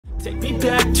Take me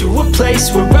back to a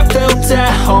place where I felt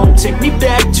at home. Take me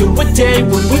back to a day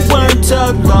when we weren't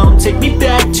alone. Take me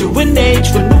back to an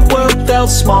age when the world felt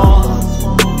small,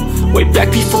 way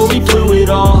back before we blew it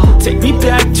all. Take me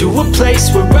back to a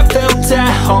place where I felt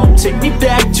at home. Take me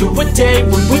back to a day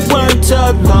when we weren't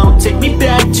alone. Take me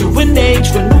back to an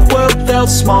age when the world felt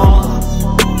small,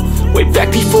 way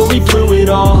back before we blew it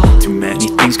all. Too many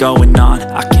things going on,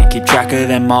 I can't keep track of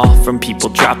them all. From people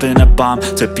dropping a bomb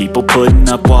to people putting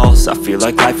up walls. I feel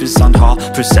like life is on hold,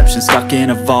 perception stuck in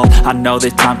a vault. I know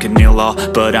that time can heal all,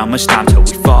 but how much time till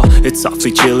we fall? It's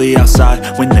awfully chilly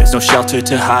outside when there's no shelter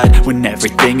to hide. When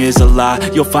everything is a lie,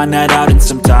 you'll find that out in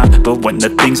some time. But when the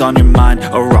things on your mind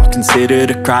are all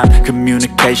considered a crime,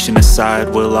 communication aside,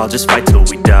 we'll all just fight till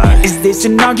we die. Is this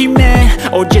an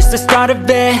argument or just the start of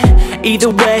it? Either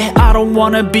way, I don't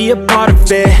wanna be a part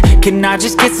of it. Can I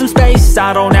just get some space?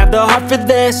 I don't have the heart for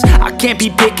this. I can't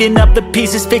be picking up the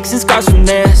pieces, fixing scars from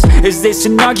this. Is this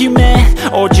an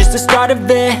argument or just the start of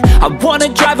it? I wanna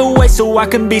drive away so I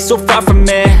can be so far from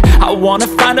it. I wanna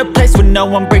find a place where no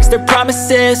one breaks their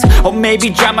promises, or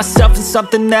maybe drown myself in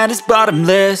something that is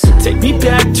bottomless. Take me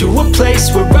back to a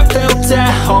place where I felt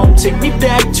at home. Take me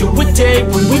back to a day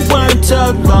when we weren't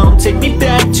alone. Take me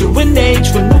back to an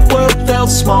age when the world felt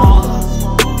small,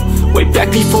 way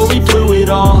back before we blew it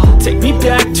all. Take me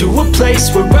back to a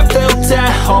place where I felt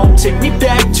at home. Take me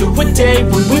back to a day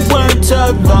when we weren't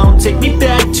alone. Take me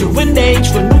back to an age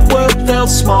when the world felt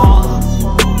small,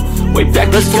 way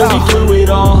back before we blew it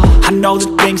all. I know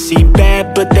that things seem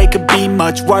bad, but they could be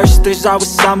much worse. There's always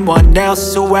someone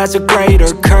else who has a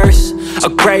greater curse, a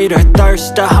greater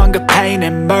thirst, a hunger, pain,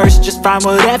 and mercy. Just find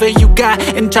whatever you got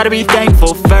and try to be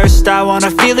thankful first. I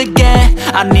wanna feel again,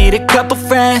 I need a couple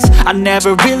friends. I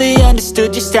never really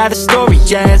understood just how the story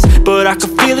ends, but I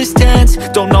can feel it's tense,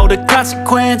 don't know the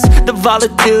consequence. The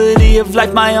volatility of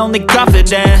life, my only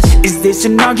confidence. Is this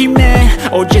an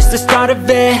argument or just the start of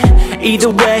it? Either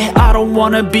way, I don't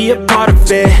wanna be a part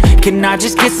of it. Can I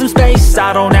just get some space?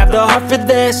 I don't have the heart for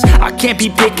this. I can't be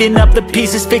picking up the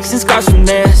pieces, fixing scars from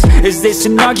this. Is this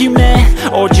an argument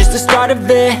or just the start of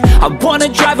it? I wanna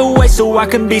drive away so I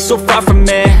can be so far from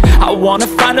it. I wanna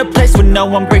find a place where no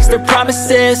one breaks their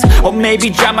promises, or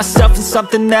maybe drown myself in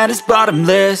something that is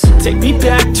bottomless. Take me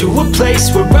back to a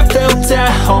place where I felt at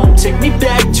home. Take me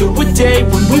back to a day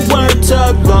when we weren't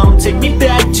alone. Take me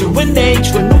back to an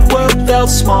age when the world felt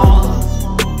small,